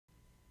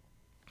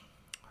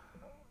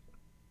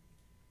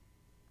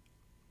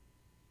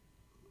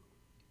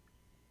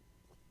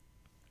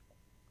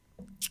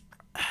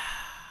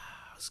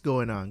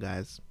going on,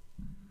 guys?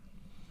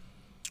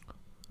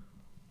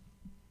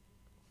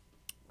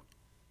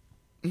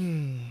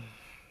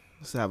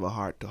 Let's have a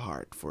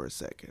heart-to-heart for a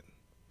second.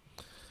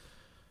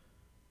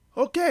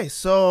 Okay,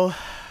 so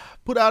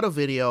put out a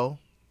video.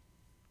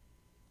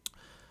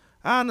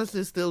 I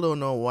honestly still don't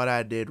know what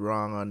I did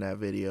wrong on that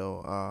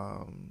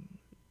video.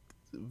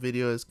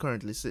 Video is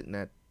currently sitting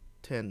at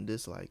 10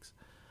 dislikes.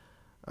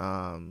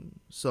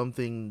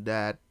 Something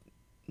that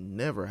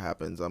never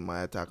happens on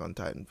my Attack on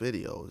Titan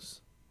videos.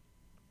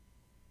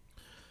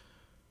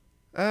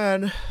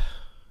 And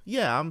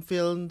yeah, I'm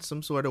feeling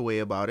some sort of way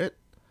about it.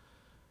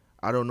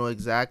 I don't know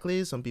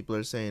exactly. Some people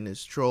are saying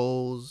it's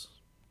trolls.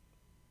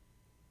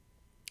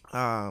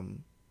 I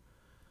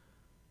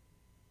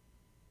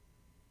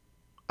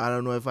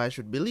don't know if I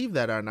should believe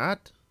that or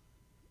not.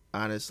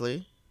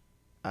 Honestly,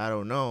 I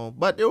don't know.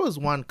 But there was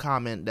one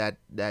comment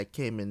that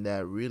came in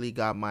that really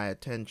got my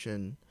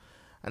attention.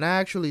 And I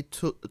actually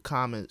took the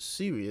comment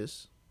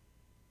serious.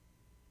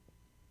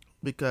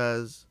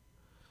 Because,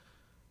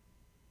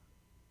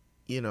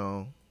 you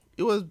know,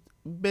 it was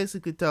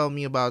basically telling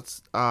me about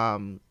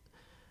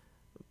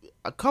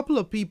a couple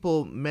of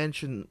people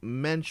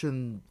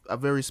mentioned a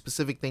very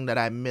specific thing that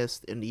I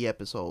missed in the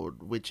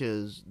episode, which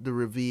is the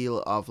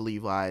reveal of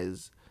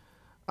Levi's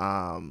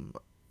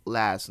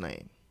last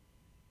name.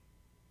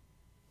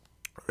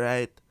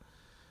 Right?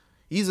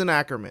 He's an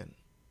Ackerman.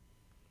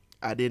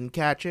 I didn't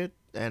catch it,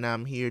 and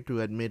I'm here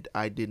to admit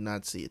I did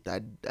not see it.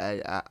 I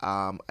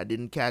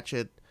didn't catch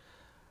it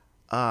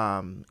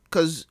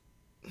because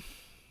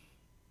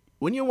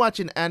when you're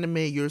watching anime,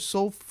 you're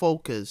so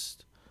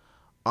focused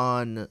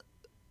on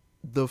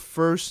the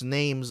first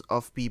names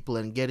of people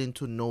and getting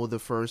to know the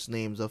first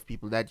names of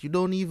people that you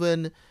don't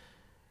even,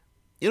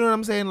 you know what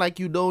I'm saying? Like,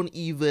 you don't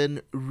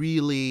even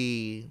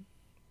really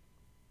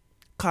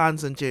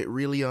concentrate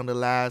really on the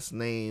last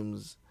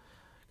names.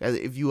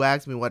 If you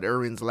ask me what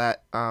Aaron's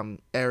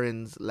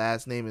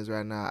last name is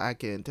right now, I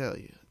can't tell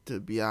you, to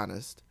be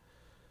honest.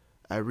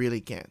 I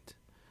really can't.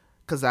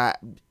 Because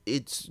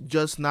it's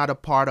just not a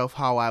part of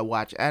how I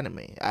watch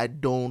anime. I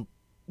don't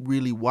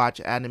really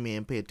watch anime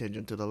and pay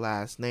attention to the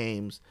last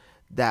names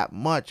that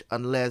much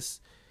unless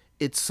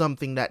it's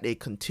something that they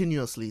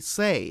continuously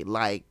say.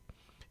 Like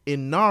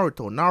in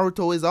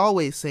Naruto is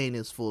always saying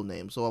his full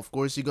name, so of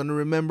course you're gonna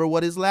remember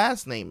what his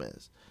last name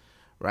is,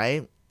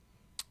 right?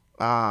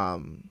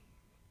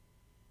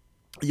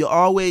 You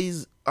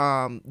always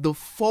the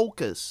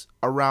focus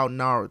around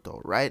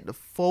Naruto, right? The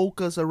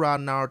focus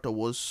around Naruto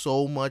was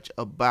so much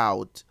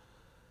about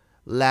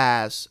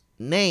last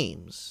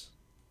names.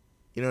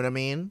 You know what I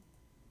mean?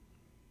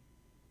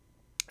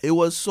 It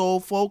was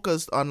so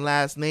focused on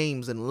last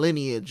names and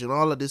lineage and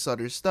all of this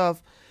other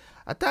stuff.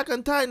 Attack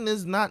on Titan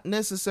is not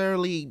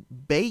necessarily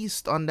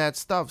based on that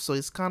stuff. So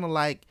it's kind of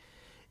like,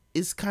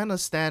 it's kind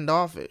of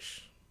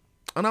standoffish.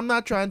 And I'm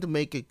not trying to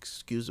make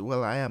excuses.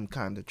 Well, I am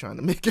kind of trying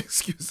to make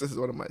excuses.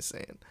 What am I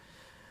saying?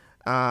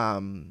 I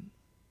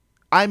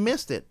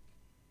missed it.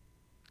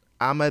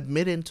 I'm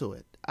admitting to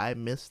it. I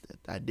missed it.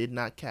 I did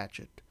not catch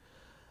it.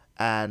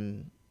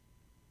 And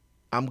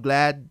I'm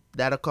glad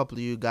that a couple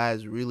of you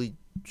guys really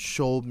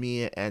showed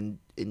me and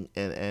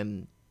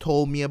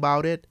told me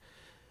about it.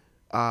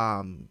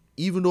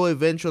 Even though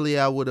eventually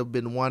I would have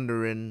been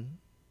wondering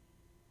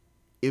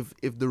if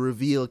the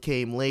reveal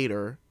came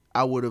later,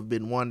 I would have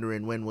been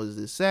wondering when was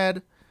this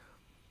said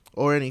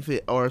or anything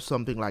or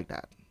something like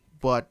that.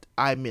 But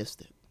I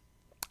missed it.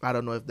 I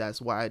don't know if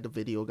that's why the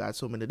video got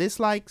so many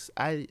dislikes.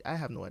 I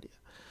have no idea.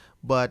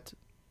 But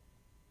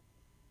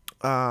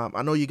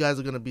I know you guys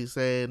are gonna be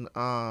saying,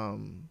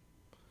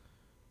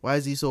 why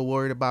is he so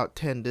worried about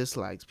 10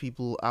 dislikes?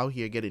 People out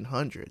here getting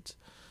hundreds.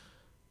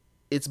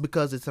 It's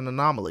because it's an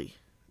anomaly.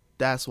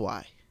 That's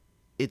why.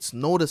 It's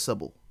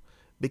noticeable.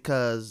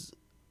 Because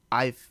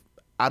I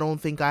don't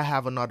think I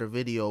have another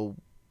video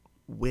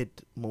with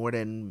more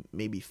than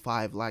maybe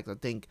 5 likes.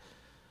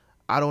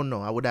 I don't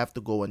know. I would have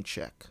to go and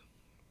check.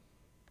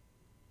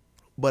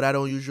 But I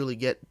don't usually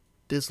get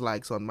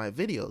dislikes on my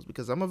videos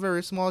because I'm a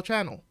very small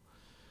channel.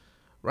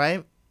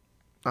 Right?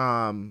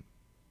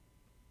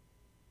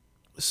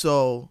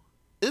 So,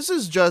 this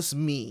is just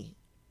me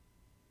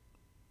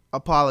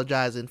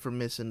apologizing for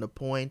missing the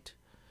point.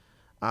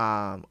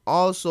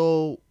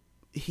 Also,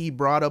 he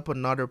brought up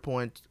another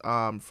point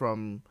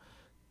from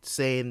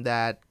saying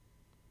that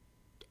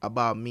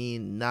about me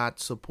not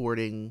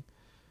supporting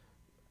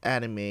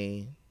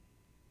anime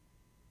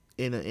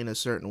in a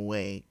certain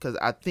way. Because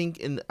I think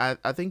in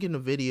the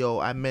video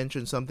I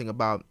mentioned something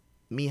about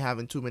me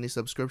having too many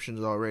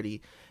subscriptions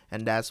already,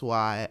 and that's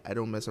why I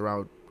don't mess around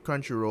with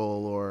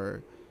Crunchyroll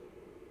or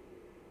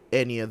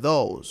any of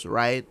those,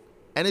 right?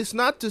 And it's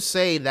not to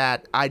say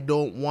that I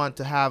don't want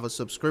to have a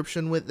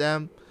subscription with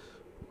them.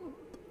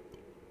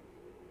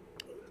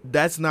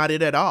 That's not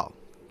it at all,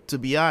 to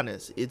be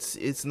honest.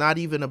 It's not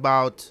even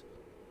about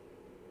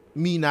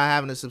me not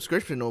having a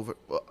subscription over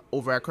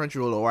at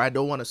Crunchyroll, or I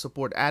don't want to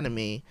support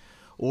anime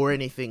or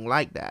anything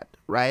like that,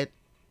 right?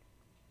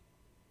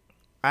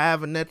 I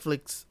have a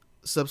Netflix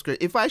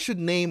subscription. If I should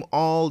name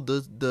all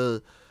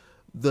the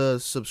the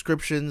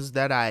subscriptions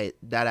that I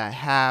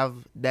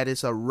have, that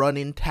is a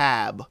running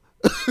tab.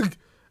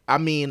 I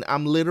mean,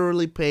 I'm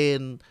literally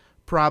paying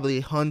probably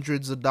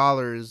hundreds of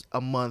dollars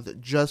a month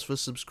just for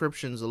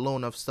subscriptions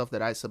alone of stuff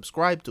that I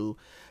subscribe to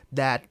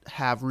that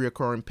have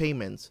recurring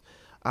payments.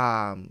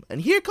 And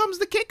here comes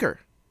the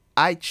kicker.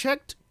 I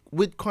checked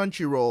with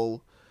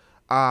Crunchyroll.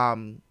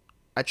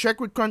 I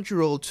checked with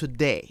Crunchyroll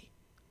today,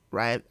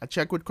 right? I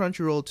checked with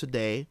Crunchyroll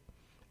today.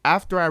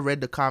 After I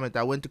read the comment,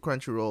 I went to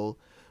Crunchyroll,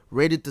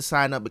 ready to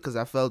sign up because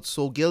I felt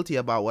so guilty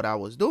about what I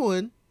was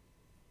doing.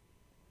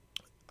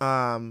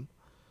 And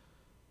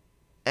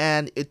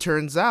it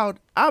turns out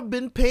I've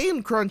been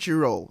paying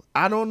Crunchyroll.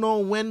 I don't know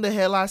when the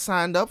hell I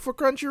signed up for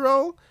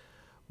Crunchyroll,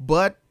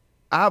 but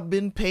I've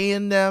been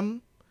paying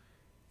them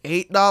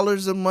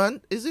 $8 a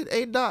month. Is it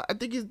 $8? I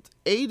think it's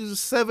 $8 to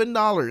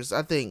 $7.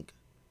 I think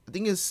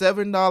it's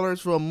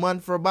 $7 for a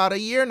month for about a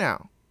year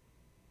now.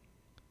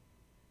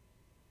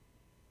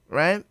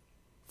 Right?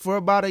 For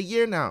about a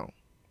year now.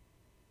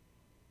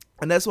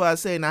 And that's why I'm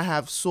saying I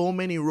have so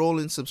many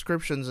rolling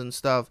subscriptions and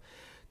stuff,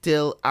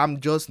 till I'm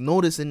just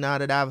noticing now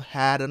that I've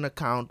had an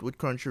account with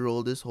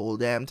Crunchyroll this whole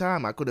damn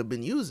time. I could have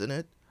been using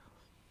it.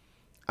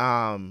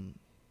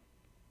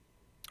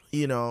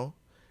 You know,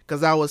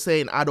 because I was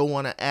saying I don't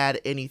want to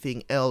add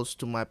anything else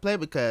to my play,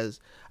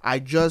 because I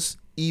just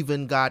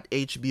even got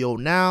HBO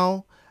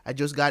Now. I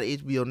just got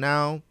HBO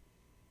Now.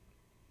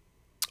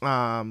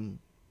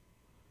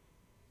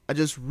 I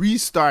just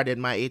restarted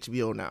my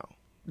HBO Now.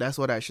 That's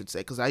what I should say,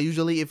 because I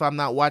usually, if I'm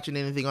not watching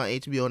anything on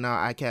HBO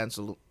Now, I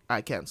cancel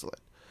it,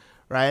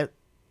 right?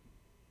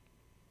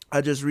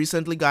 I just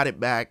recently got it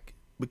back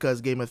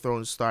because Game of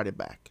Thrones started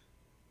back,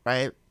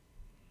 right?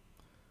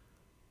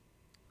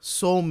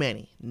 So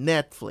many.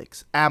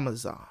 Netflix,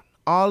 Amazon,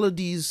 all of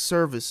these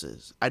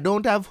services. I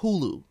don't have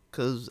Hulu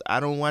because I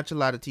don't watch a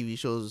lot of TV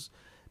shows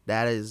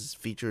that is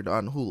featured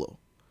on Hulu,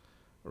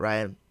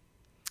 right?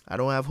 I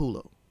don't have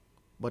Hulu.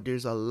 But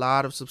there's a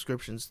lot of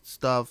subscriptions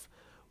stuff,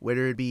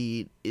 whether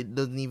it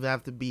doesn't even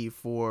have to be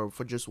for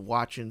just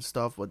watching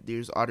stuff, but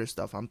there's other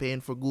stuff. I'm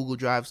paying for Google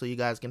Drive so you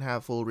guys can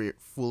have full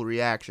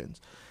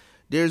reactions.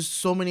 There's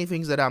so many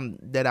things that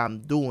I'm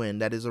doing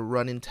that is a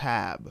running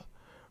tab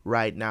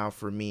right now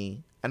for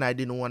me, and I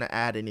didn't want to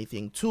add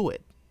anything to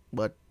it.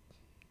 But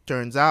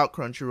turns out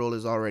Crunchyroll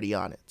is already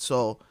on it.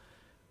 So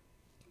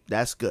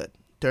that's good.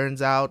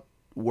 Turns out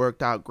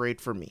worked out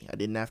great for me. I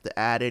didn't have to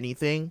add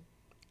anything.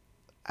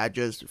 I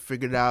just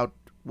figured out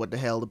what the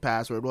hell the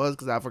password was,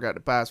 because I forgot the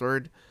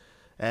password.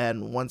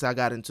 And once I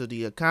got into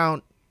the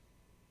account,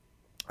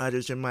 I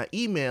just checked my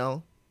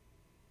email,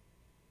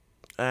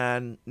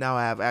 and now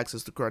I have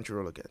access to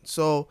Crunchyroll again.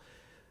 So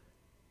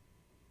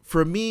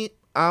for me,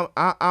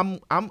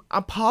 I'm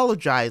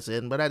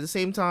apologizing, but at the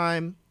same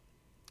time,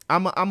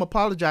 I'm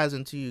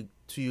apologizing to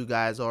you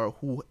guys, or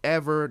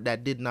whoever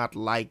that did not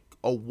like,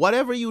 or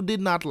whatever you did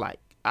not like.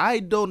 I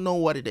don't know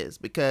what it is,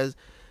 because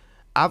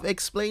I've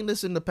explained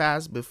this in the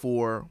past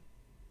before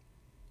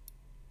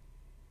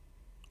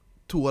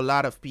to a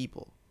lot of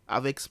people.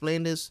 I've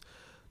explained this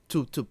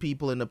to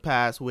people in the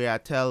past, where I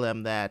tell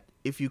them that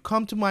if you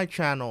come to my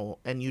channel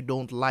and you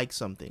don't like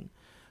something,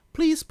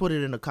 please put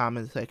it in the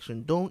comment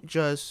section. Don't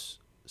just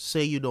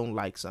say you don't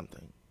like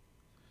something.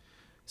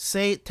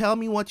 Tell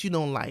me what you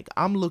don't like.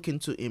 I'm looking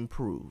to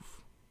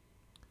improve.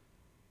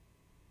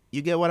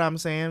 You get what I'm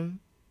saying?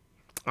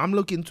 I'm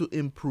looking to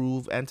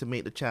improve and to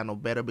make the channel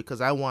better,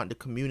 because I want the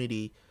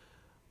community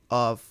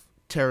of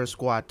Terror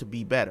Squad to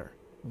be better.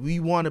 We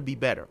want to be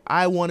better.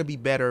 I want to be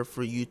better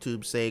for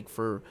YouTube's sake,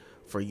 for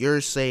your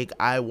sake.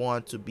 I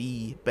want to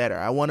be better.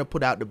 I want to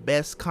put out the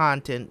best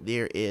content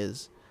there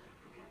is.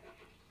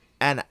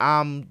 And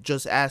I'm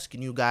just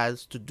asking you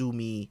guys to do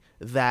me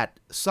that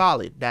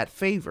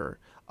favor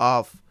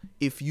of,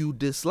 if you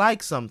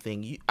dislike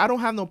something, I don't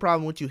have no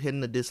problem with you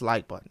hitting the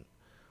dislike button.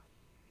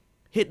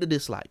 Hit the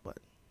dislike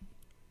button.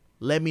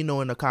 Let me know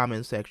in the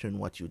comment section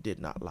what you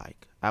did not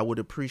like. I would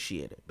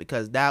appreciate it,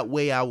 because that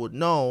way I would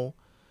know,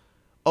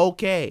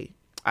 okay,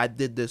 I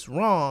did this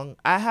wrong.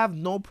 I have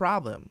no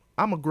problem.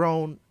 I'm a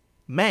grown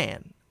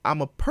man.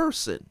 I'm a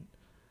person,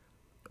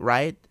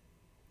 right?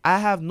 I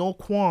have no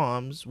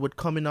qualms with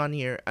coming on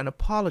here and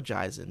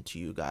apologizing to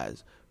you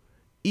guys,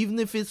 even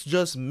if it's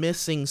just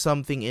missing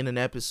something in an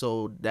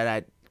episode that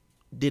I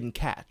didn't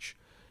catch.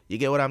 You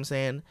get what I'm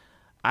saying?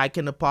 I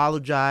can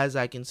apologize.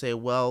 I can say,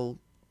 well,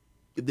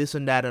 this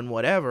and that and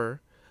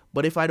whatever,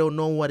 but if I don't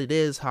know what it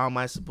is, how am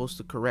I supposed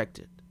to correct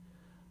it?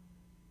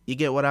 You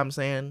get what I'm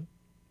saying?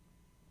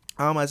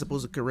 How am I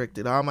supposed to correct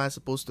it? How am I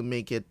supposed to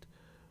make it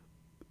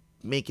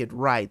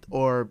right,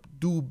 or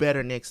do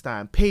better next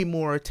time, pay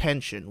more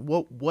attention,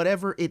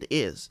 whatever it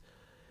is?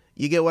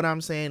 You get what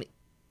I'm saying?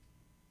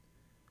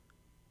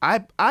 I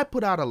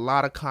put out a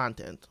lot of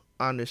content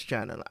on this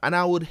channel, and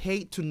I would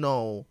hate to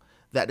know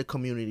that the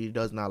community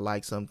does not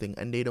like something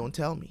and they don't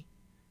tell me.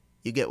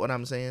 You get what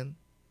I'm saying?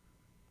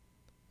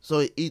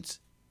 So it's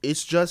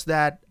just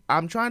that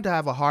I'm trying to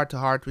have a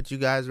heart-to-heart with you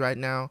guys right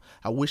now.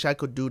 I wish I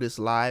could do this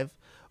live.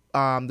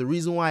 The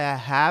reason why I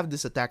have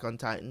this Attack on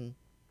Titan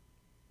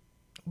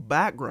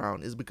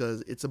background is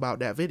because it's about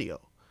that video.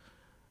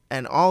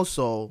 And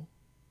also,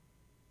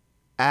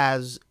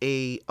 as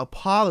a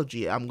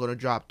apology, I'm gonna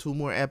drop 2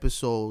 more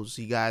episodes.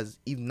 You guys,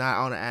 even not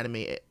on the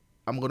anime,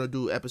 I'm gonna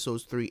do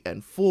episodes 3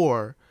 and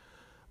 4.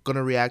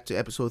 Gonna react to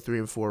episode 3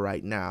 and 4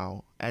 right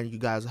now, and you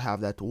guys will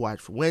have that to watch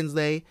for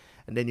Wednesday,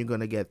 and then you're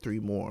gonna get 3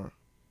 more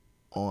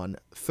on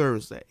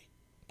Thursday.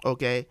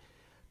 Okay?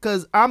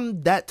 Because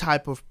I'm that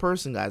type of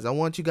person, guys. I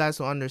want you guys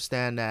to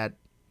understand that.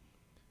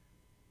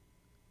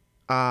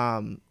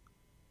 I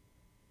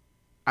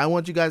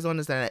want you guys to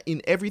understand that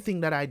in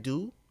everything that I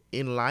do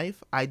in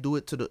life, I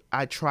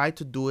try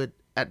to do it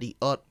at the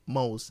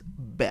utmost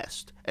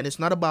best. And it's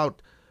not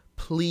about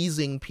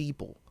pleasing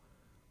people.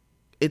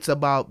 It's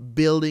about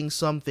building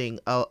something,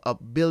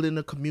 building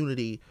a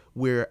community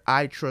where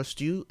I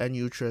trust you and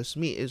you trust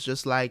me. It's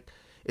just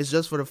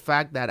for the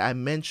fact that I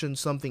mentioned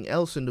something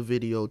else in the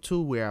video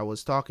too, where I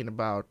was talking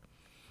about,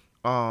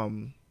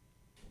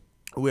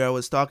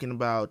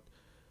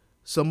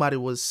 somebody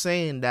was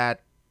saying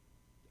that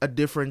a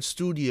different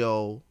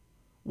studio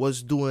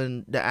was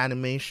doing the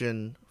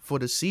animation for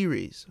the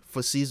series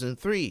for season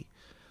 3.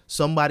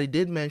 Somebody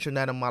did mention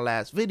that in my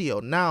last video.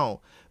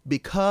 Now,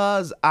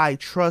 because I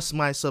trust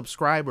my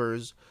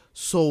subscribers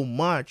so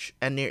much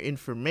and their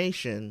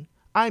information,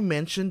 I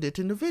mentioned it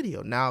in the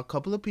video. Now, a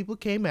couple of people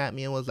came at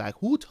me and was like,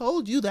 who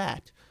told you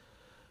that?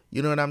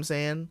 You know what I'm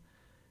saying?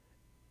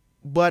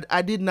 But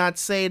I did not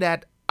say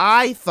that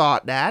I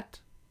thought that.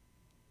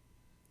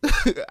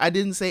 I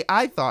didn't say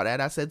I thought that.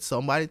 I said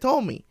somebody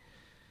told me.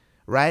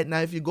 Right? Now,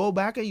 if you go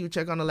back and you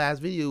check on the last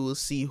video, you will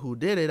see who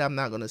did it. I'm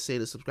not going to say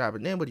the subscriber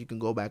name, but you can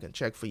go back and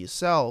check for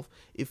yourself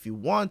if you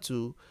want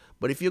to.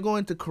 But if you're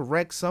going to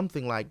correct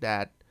something like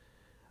that,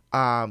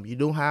 you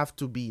don't have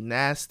to be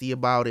nasty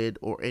about it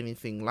or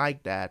anything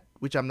like that,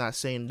 which I'm not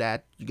saying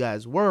that you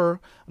guys were.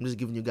 I'm just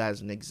giving you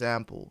guys an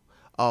example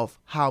of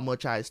how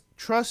much I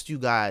trust you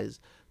guys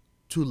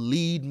to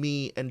lead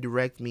me and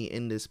direct me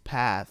in this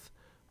path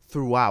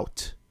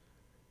throughout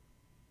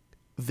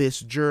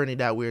this journey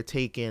that we're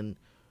taking,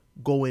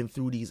 going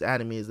through these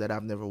animes that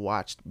I've never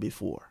watched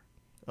before.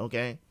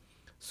 Okay?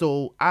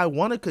 So I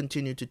want to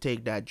continue to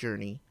take that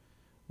journey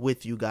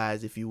with you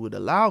guys if you would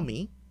allow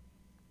me,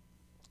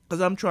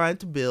 because I'm trying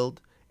to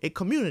build a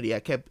community. I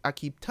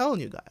keep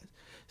telling you guys,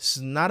 it's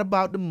not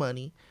about the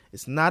money,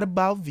 it's not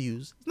about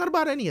views, it's not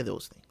about any of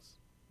those things.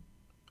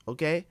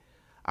 Okay?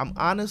 I'm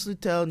honestly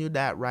telling you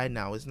that right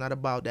now. It's not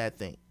about that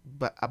thing,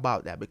 but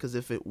about that, because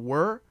if it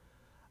were,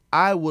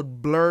 I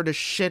would blur the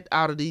shit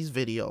out of these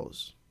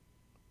videos.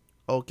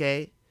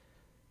 Okay?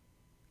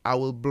 I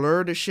will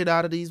blur the shit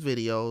out of these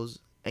videos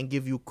and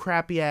give you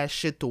crappy ass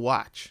shit to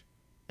watch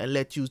and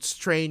let you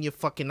strain your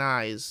fucking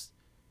eyes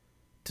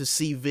to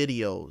see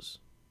videos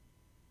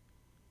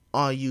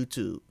on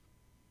YouTube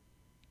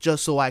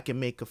just so I can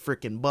make a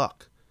freaking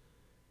buck,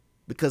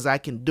 because I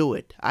can do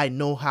it. I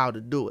know how to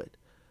do it.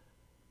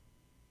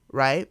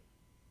 Right?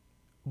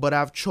 But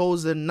I've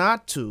chosen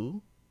not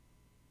to.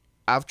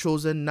 I've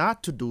chosen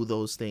not to do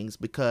those things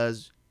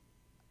because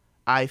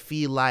I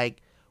feel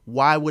like,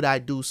 why would I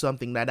do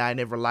something that I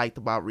never liked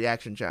about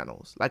reaction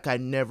channels? Like, I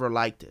never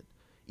liked it.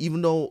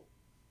 Even though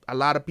a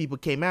lot of people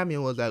came at me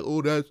and was like,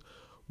 oh, that's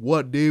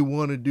what they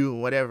want to do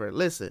and whatever.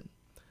 Listen,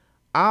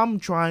 I'm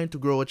trying to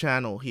grow a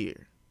channel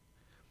here.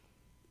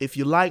 If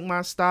you like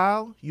my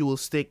style, you will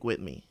stick with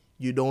me.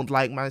 You don't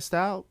like my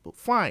style, but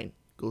fine.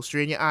 Go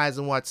strain your eyes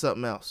and watch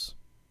something else.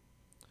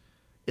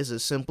 It's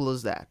as simple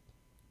as that.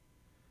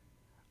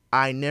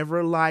 I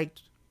never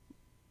liked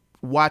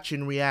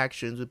watching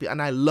reactions with people,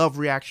 and I love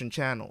reaction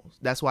channels.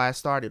 That's why I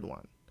started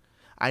one.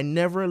 I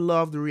never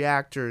loved the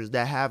reactors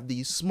that have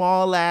these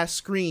small ass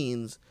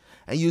screens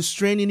and you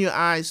straining your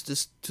eyes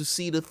to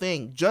see the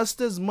thing. Just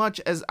as much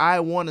as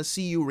I want to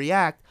see you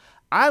react,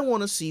 I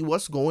want to see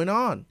what's going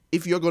on.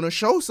 If you're going to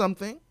show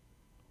something,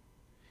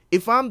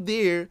 if I'm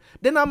there,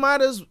 then you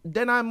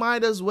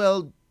might as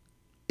well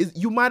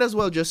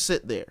just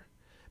sit there.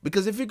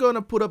 Because if you're going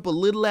to put up a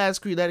little ass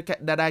screen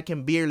that I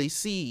can barely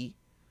see,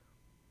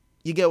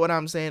 you get what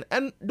I'm saying?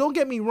 And don't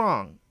get me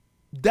wrong,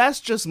 that's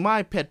just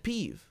my pet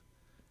peeve.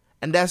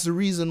 And that's the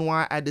reason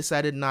why I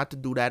decided not to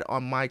do that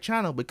on my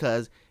channel,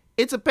 because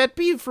it's a pet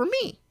peeve for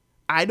me.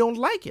 I don't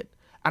like it.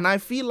 And I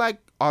feel like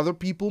other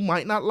people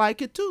might not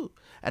like it too.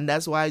 And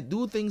that's why I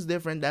do things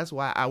different. That's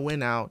why I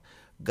went out,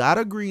 got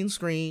a green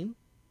screen,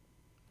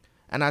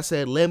 and I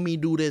said, let me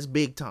do this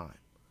big time.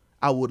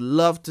 I would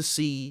love to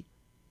see.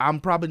 I'm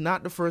probably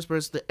not the first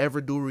person to ever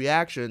do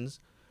reactions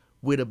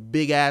with a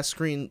big ass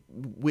screen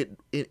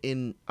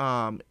in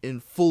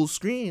full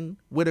screen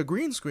with a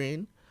green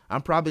screen.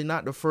 I'm probably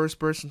not the first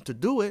person to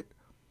do it.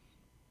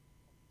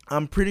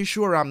 I'm pretty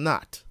sure I'm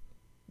not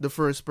the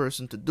first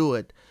person to do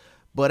it.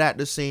 But at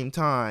the same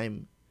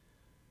time,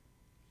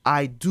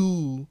 I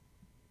do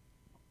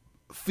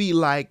feel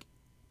like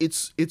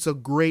it's a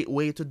great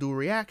way to do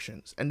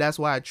reactions. And that's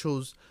why I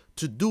chose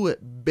to do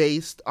it,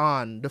 based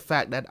on the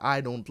fact that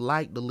I don't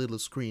like the little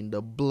screen,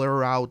 the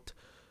blur out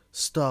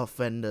stuff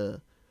and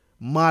the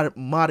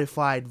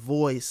modified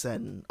voice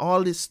and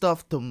all this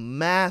stuff to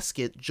mask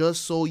it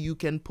just so you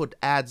can put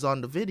ads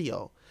on the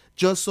video,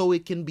 just so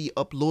it can be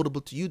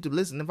uploadable to YouTube.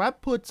 Listen, if I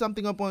put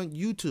something up on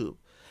YouTube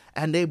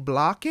and they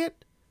block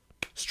it,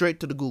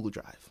 straight to the Google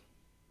Drive.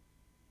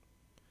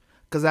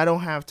 Because I don't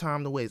have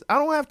time to waste. I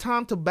don't have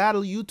time to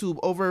battle YouTube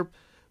over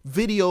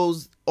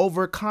videos,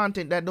 over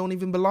content that don't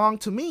even belong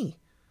to me.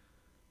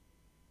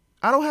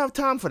 I don't have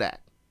time for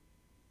that.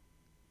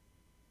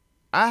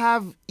 I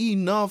have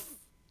enough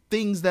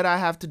things that I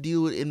have to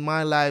deal with in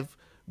my life,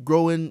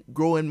 growing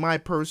my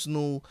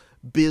personal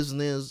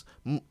business,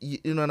 you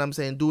know what I'm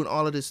saying, doing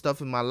all of this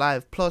stuff in my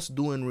life, plus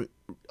doing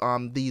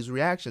these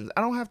reactions.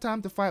 I don't have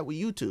time to fight with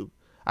YouTube.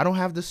 I don't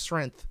have the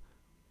strength.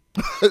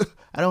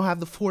 I don't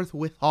have the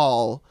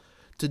forthwithal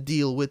to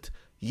deal with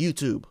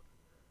YouTube.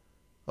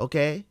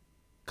 Okay?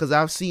 Because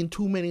I've seen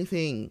too many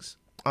things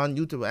on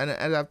YouTube. And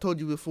as I've told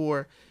you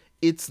before,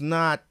 it's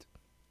not...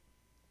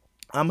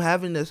 I'm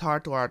having this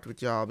heart-to-heart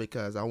with y'all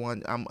because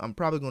I'm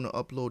probably going to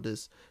upload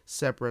this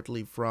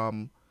separately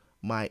from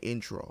my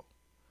intro.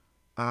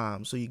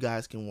 So you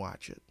guys can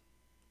watch it.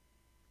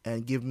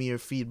 And give me your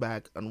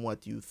feedback on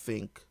what you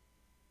think.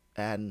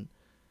 And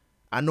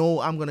I know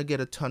I'm going to get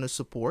a ton of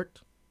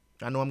support.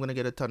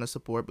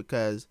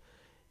 Because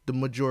the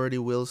majority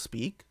will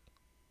speak.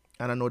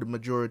 And I know the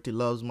majority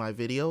loves my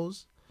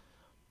videos.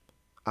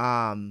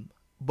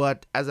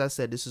 But as I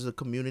said, this is a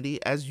community.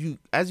 As you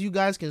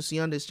guys can see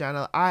on this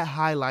channel, I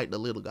highlight the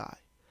little guy.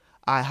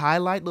 I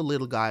highlight the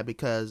little guy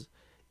because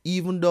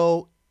even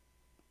though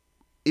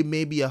it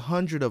may be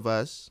 100 of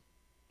us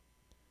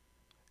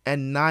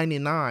and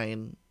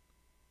 99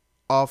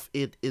 of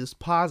it is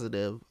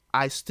positive,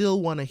 I still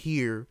want to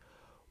hear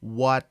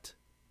what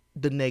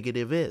the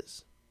negative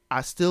is.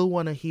 I still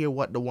want to hear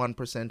what the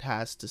 1%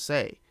 has to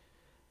say.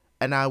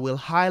 And I will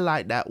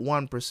highlight that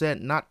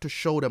 1%, not to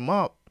show them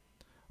up,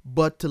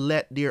 but to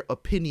let their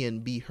opinion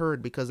be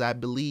heard, because I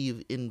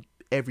believe in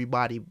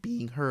everybody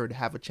being heard,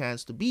 have a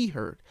chance to be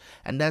heard.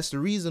 And that's the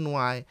reason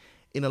why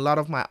in a lot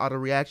of my other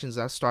reactions,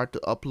 I start to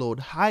upload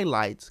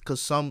highlights,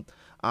 because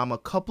a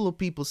couple of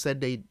people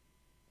said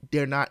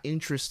they're not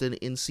interested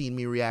in seeing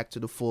me react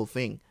to the full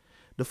thing,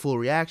 the full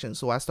reaction.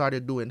 So I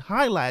started doing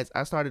highlights.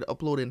 I started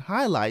uploading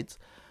highlights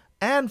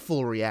and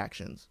full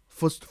reactions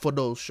for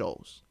those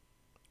shows.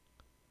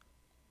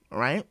 All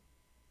right?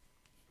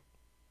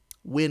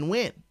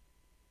 Win-win.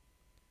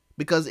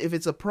 Because if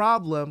it's a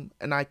problem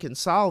and I can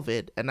solve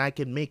it and I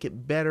can make it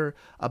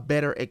a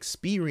better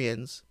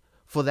experience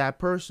for that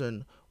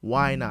person,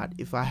 why not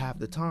if I have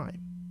the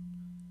time?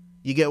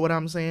 You get what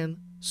I'm saying?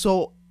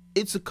 So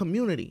it's a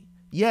community.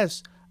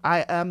 Yes,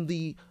 I am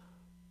the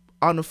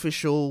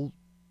unofficial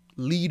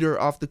leader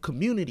of the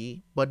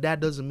community, but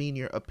that doesn't mean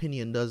your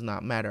opinion does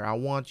not matter. I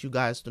want you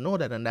guys to know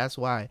that, and that's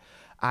why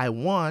I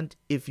want,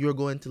 if you're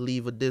going to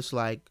leave a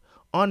dislike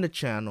on the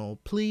channel,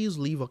 please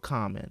leave a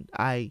comment.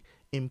 I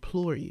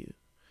implore you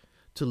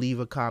to leave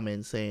a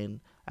comment saying,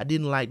 I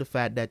didn't like the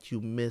fact that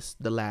you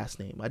missed the last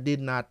name. I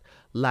did not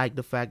like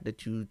the fact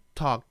that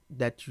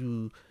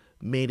you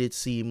made it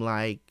seem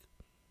like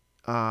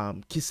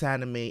Kiss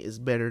Anime is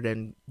better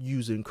than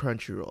using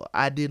Crunchyroll.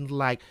 I didn't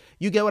like,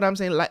 you get what I'm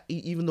saying? Like,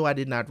 even though I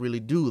did not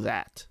really do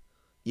that.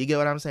 You get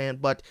what I'm saying?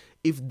 But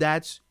if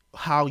that's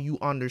how you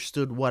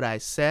understood what I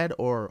said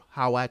or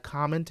how I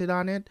commented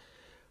on it,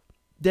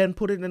 then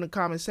put it in the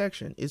comment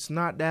section. It's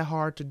not that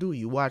hard to do.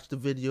 You watch the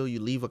video, you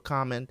leave a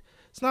comment.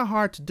 It's not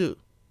hard to do.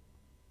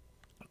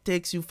 It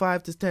takes you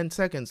 5 to 10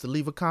 seconds to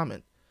leave a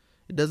comment.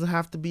 It doesn't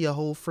have to be a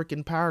whole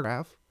freaking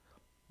paragraph.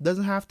 It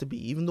doesn't have to be,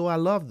 even though I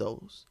love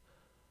those.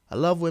 I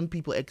love when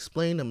people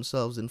explain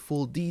themselves in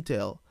full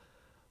detail.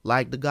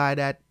 Like the guy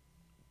that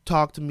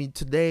talked to me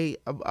today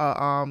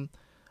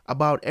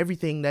about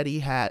everything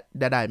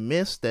that I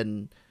missed,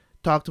 and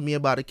talked to me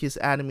about a Kiss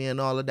Anime and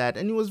all of that.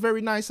 And he was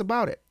very nice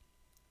about it.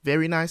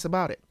 Very nice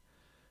about it,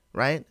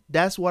 right?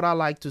 That's what I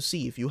like to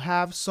see. If you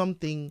have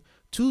something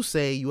to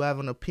say, you have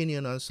an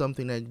opinion on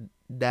something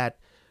that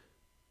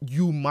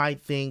you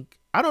might think,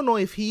 I don't know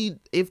if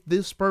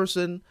this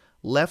person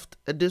left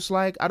a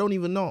dislike, I don't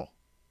even know.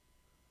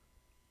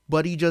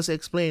 But he just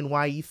explained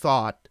why he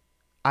thought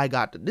I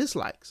got the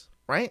dislikes,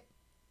 right?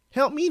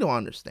 Help me to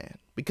understand,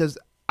 because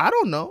I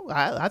don't know.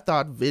 I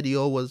thought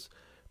video was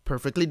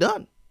perfectly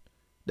done.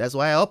 That's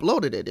why I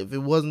uploaded it. If it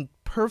wasn't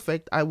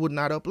perfect, I would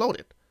not upload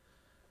it.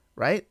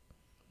 Right?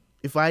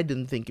 If I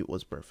didn't think it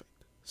was perfect.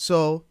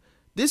 So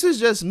this is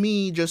just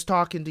me just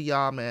talking to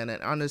y'all, man,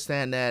 and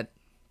understand that,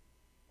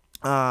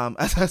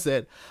 as I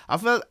said, I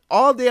felt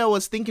all day I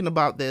was thinking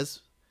about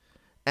this,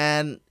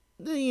 and,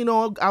 you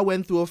know, I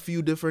went through a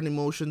few different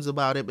emotions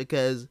about it,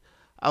 because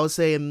I was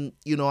saying,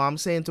 you know, I'm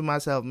saying to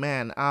myself,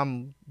 man,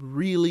 I'm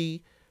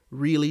really,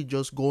 really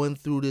just going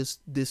through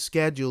this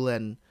schedule,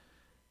 and,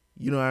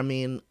 you know what I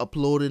mean,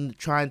 uploading,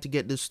 trying to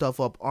get this stuff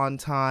up on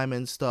time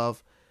and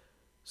stuff,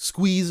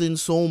 squeezing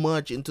so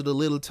much into the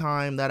little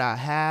time that I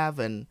have,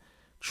 and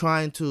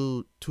trying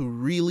to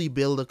really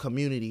build a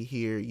community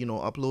here, you know,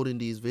 uploading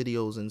these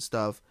videos and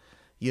stuff,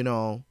 you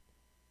know,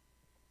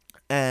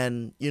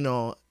 and, you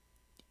know,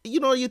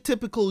 your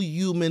typical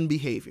human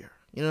behavior.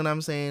 You know what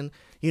I'm saying?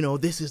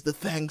 This is the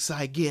thanks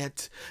I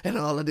get and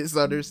all of this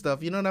other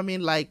stuff. You know what I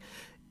mean? Like,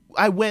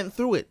 I went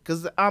through it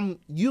because I'm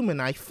human.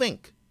 I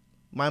think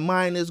my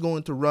mind is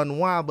going to run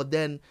wild, but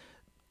then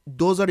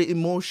those are the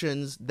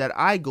emotions that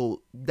I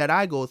go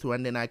through,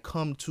 and then I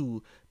come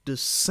to the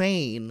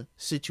sane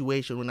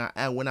situation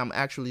when I'm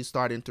actually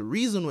starting to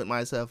reason with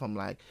myself. I'm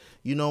like,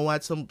 you know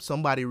what?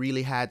 Somebody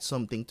really had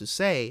something to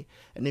say,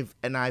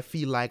 and I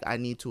feel like I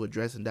need to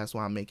address it. That's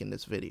why I'm making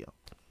this video.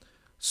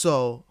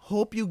 So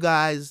hope you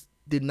guys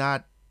is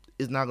not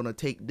gonna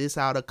take this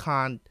out of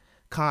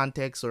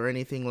context or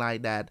anything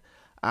like that.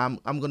 I'm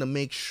gonna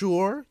make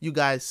sure you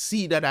guys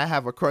see that I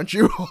have a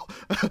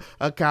Crunchyroll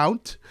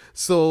account,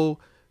 so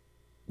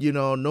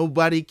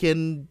nobody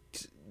can,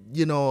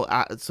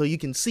 so you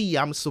can see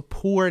I'm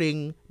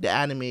supporting the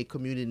anime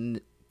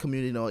community,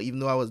 even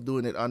though I was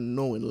doing it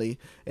unknowingly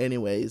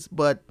anyways.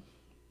 But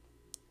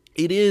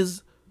it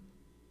is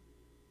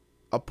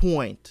a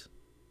point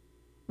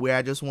where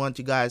I just want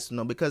you guys to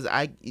know, because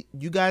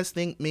you guys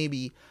think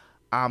maybe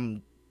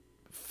I'm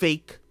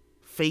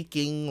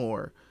faking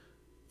or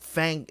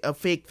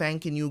fake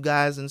thanking you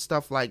guys and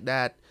stuff like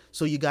that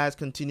so you guys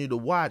continue to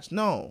watch.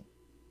 No,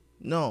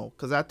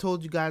 because I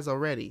told you guys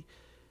already,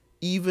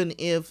 even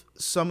if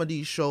some of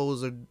the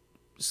shows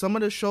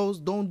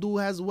don't do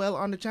as well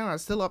on the channel, I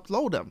still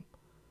upload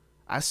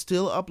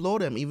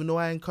them. Even though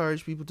I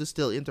encourage people to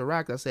still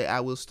interact. I say I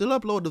will still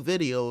upload the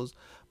videos,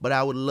 but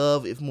I would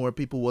love if more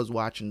people was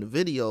watching the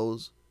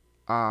videos.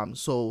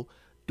 So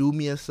do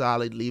me a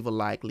solid, leave a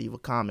like, leave a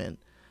comment.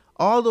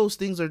 All those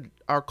things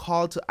are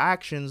call to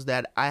actions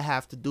that I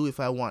have to do if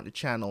I want the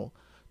channel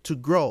to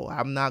grow.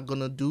 I'm not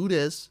gonna do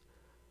this,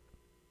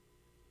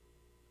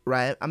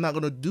 right? I'm not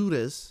gonna do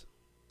this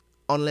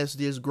unless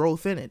there's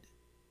growth in it,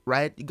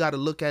 right? You got to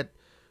look at,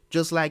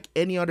 just like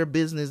any other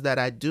business that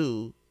I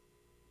do,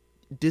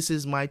 this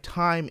is my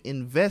time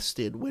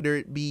invested, whether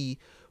it be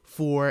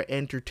for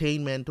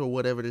entertainment or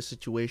whatever the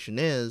situation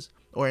is,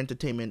 or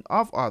entertainment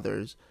of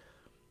others.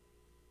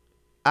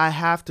 I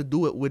have to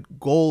do it with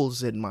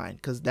goals in mind,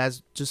 because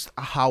that's just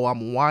how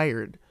I'm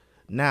wired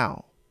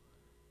now.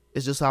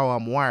 It's just how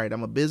I'm wired.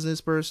 I'm a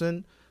business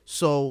person,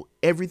 so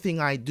everything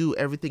I do,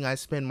 everything I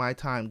spend my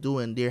time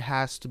doing, there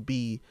has to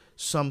be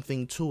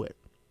something to it.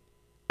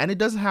 And it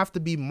doesn't have to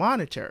be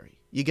monetary.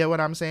 You get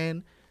what I'm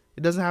saying?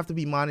 It doesn't have to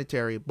be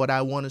monetary, but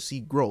I want to see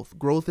growth.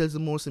 Growth is the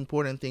most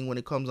important thing when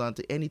it comes on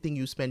to anything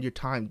you spend your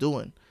time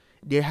doing.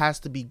 There has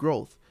to be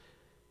growth.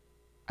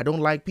 I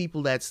don't like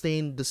people that stay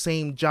in the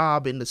same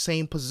job, in the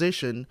same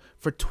position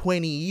for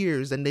 20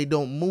 years and they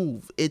don't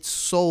move. It's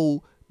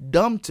so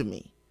dumb to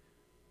me.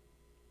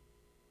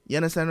 You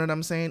understand what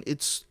I'm saying?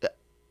 It's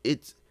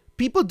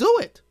people do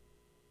it.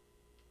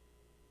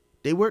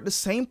 They work the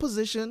same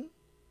position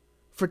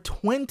for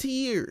 20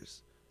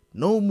 years.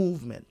 No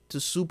movement to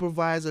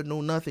supervisor,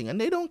 no nothing.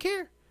 And they don't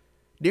care.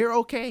 They're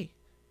okay.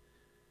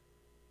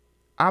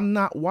 I'm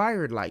not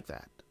wired like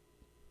that.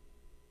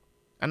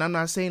 And I'm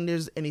not saying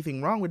there's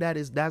anything wrong with that.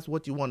 That's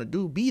what you want to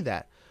do, be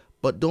that.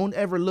 But don't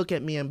ever look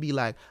at me and be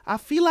like, I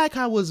feel like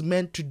I was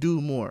meant to do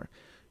more.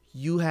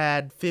 You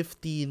had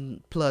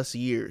 15 plus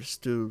years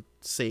to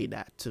say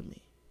that to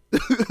me.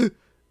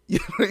 You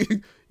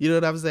know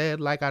what I'm saying?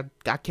 Like,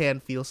 I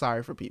can't feel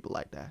sorry for people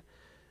like that,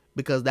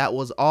 because that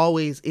was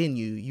always in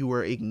you. You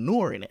were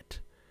ignoring it,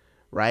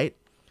 right?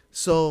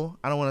 So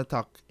I don't want to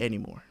talk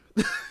anymore.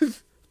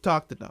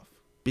 Talked enough.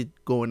 Been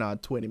going on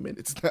 20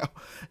 minutes now.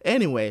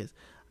 Anyways,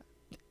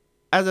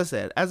 as I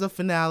said, as a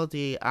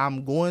finality,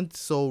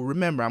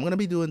 remember, I'm going to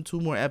be doing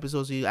 2 more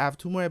episodes. I have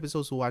 2 more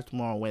episodes to watch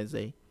tomorrow,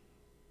 Wednesday,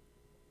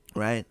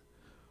 right?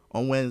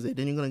 On Wednesday.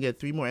 Then you're going to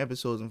get 3 more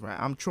episodes in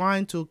Friday. I'm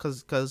trying to,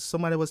 because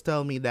somebody was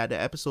telling me that the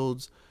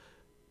episodes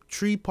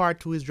 3 part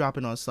 2 is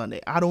dropping on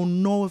Sunday. I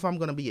don't know if I'm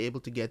going to be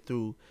able to get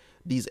through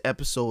these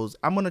episodes.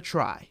 I'm going to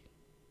try,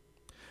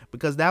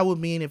 because that would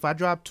mean if I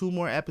drop 2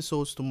 more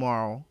episodes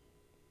tomorrow,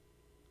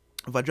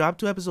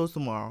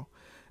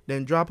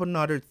 then drop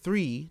another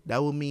 3,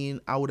 that would mean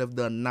I would have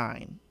done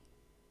 9.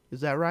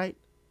 Is that right?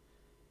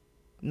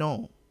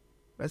 No,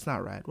 that's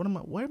not right.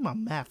 Where my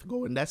math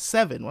going? That's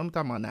 7. What am I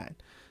talking about? 9.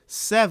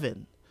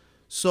 7.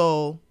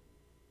 So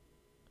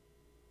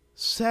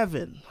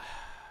 7.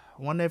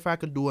 I wonder if I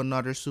could do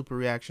another super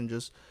reaction.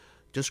 Just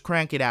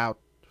crank it out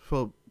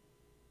for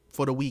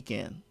the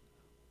weekend.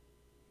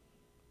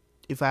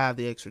 If I have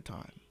the extra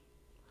time.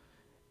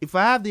 If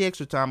I have the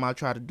extra time, I'll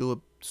try to do it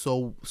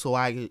so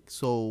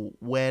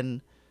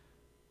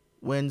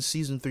when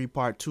season 3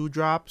 part 2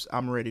 drops,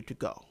 I'm ready to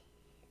go.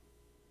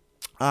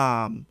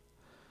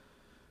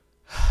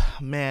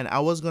 Man, I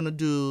was gonna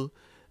do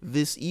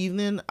this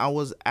evening. I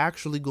was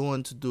actually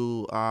going to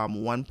do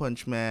One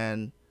Punch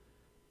Man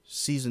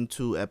season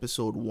 2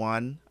 episode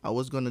 1. I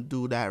was gonna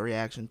do that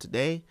reaction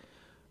today,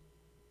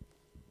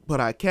 but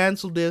I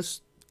canceled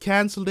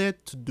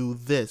it to do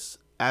this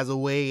as a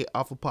way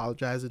of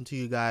apologizing to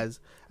you guys.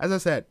 As I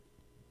said,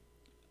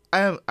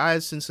 I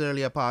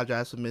sincerely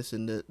apologize for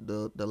missing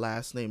the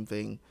last name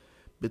thing,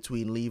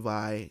 between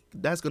Levi.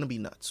 That's gonna be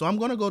nuts. So I'm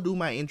gonna go do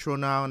my intro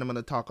now, and I'm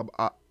gonna talk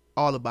about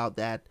all about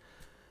that.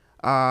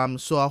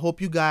 So I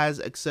hope you guys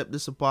accept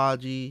this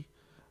apology.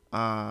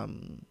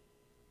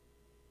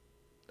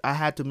 I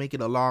had to make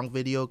it a long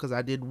video because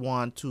I did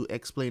want to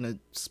explain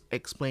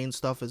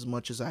stuff as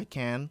much as I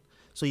can,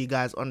 so you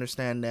guys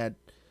understand that,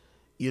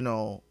 you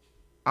know,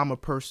 I'm a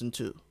person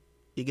too.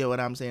 You get what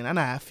I'm saying? And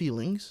I have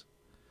feelings,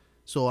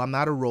 so I'm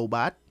not a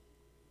robot.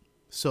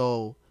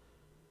 So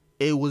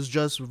it was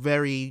just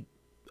very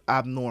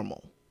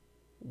abnormal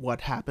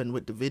what happened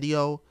with the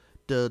video.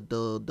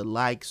 The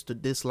likes to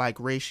dislike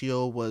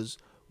ratio was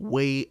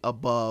way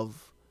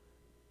above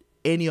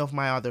any of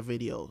my other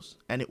videos,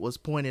 and it was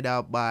pointed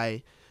out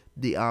by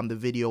the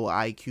Video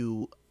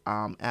IQ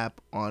app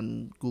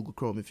on Google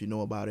Chrome, if you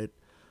know about it.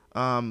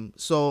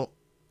 So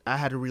I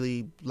had to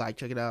really like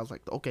check it out. I was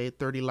like, okay,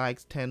 30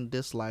 likes, 10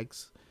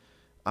 dislikes.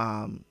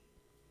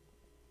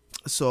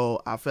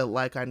 So I felt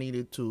like I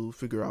needed to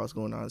figure out what's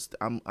going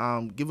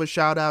on. Give a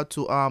shout out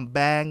to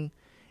Bang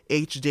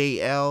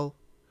HJL.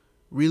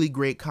 Really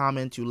great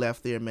comment you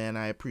left there, man.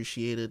 I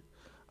appreciate it.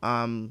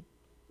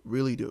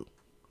 Really do.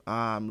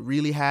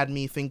 Really had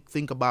me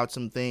think about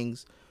some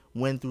things,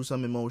 went through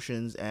some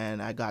emotions,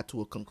 and I got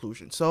to a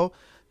conclusion. So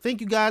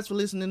thank you guys for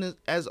listening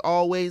as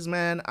always,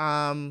 man.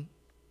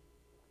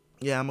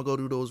 Yeah, I'm gonna go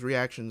do those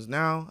reactions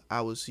now.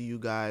 I will see you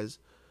guys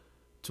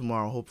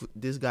tomorrow. Hopefully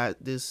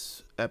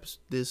this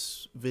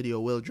video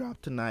will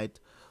drop tonight,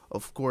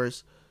 of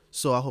course.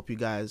 So I hope you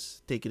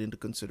guys take it into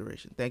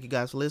consideration. Thank you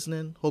guys for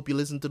listening. Hope you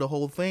listen to the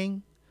whole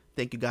thing.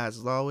 Thank you guys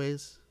as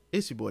always.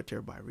 It's your boy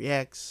Terabyt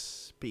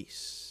Reacts.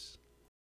 Peace.